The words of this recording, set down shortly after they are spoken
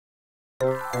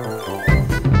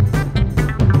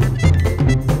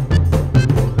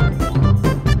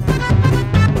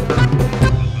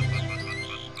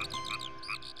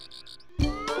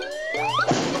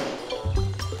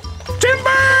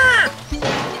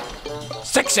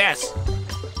Success!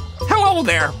 Hello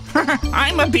there,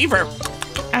 I'm a beaver,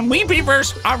 and we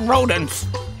beavers are rodents.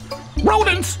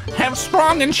 Rodents have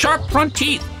strong and sharp front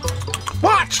teeth.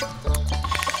 Watch!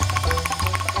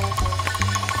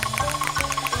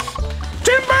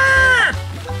 Timber!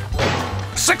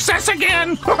 Success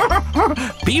again!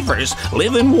 Beavers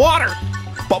live in water,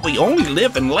 but we only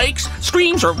live in lakes,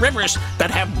 streams, or rivers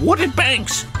that have wooded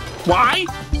banks. Why?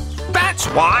 That's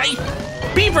why!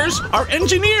 Beavers are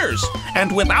engineers,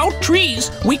 and without trees,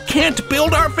 we can't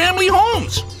build our family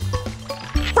homes.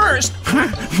 First,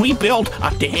 we build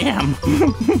a dam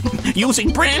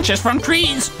using branches from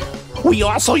trees. We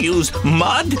also use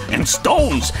mud and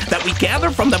stones that we gather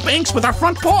from the banks with our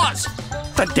front paws.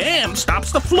 The dam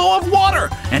stops the flow of water,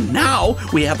 and now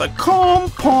we have a calm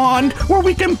pond where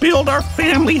we can build our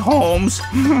family homes.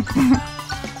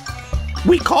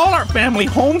 We call our family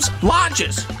homes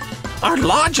lodges. Our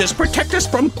lodges protect us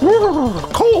from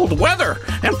cold weather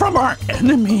and from our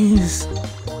enemies.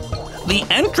 The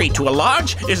entry to a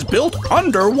lodge is built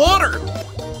underwater.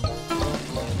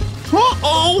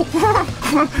 Uh-oh!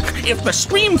 If the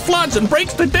stream floods and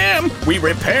breaks the dam, we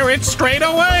repair it straight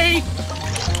away.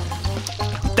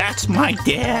 That's my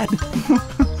dad.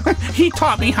 He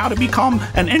taught me how to become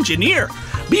an engineer.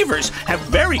 Beavers have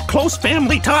very close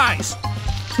family ties.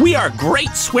 We are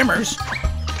great swimmers.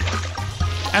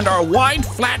 And our wide,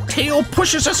 flat tail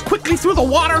pushes us quickly through the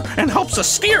water and helps us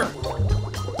steer.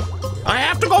 I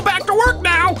have to go back to work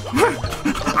now.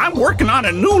 I'm working on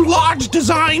a new lodge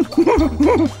design.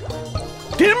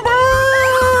 Timber!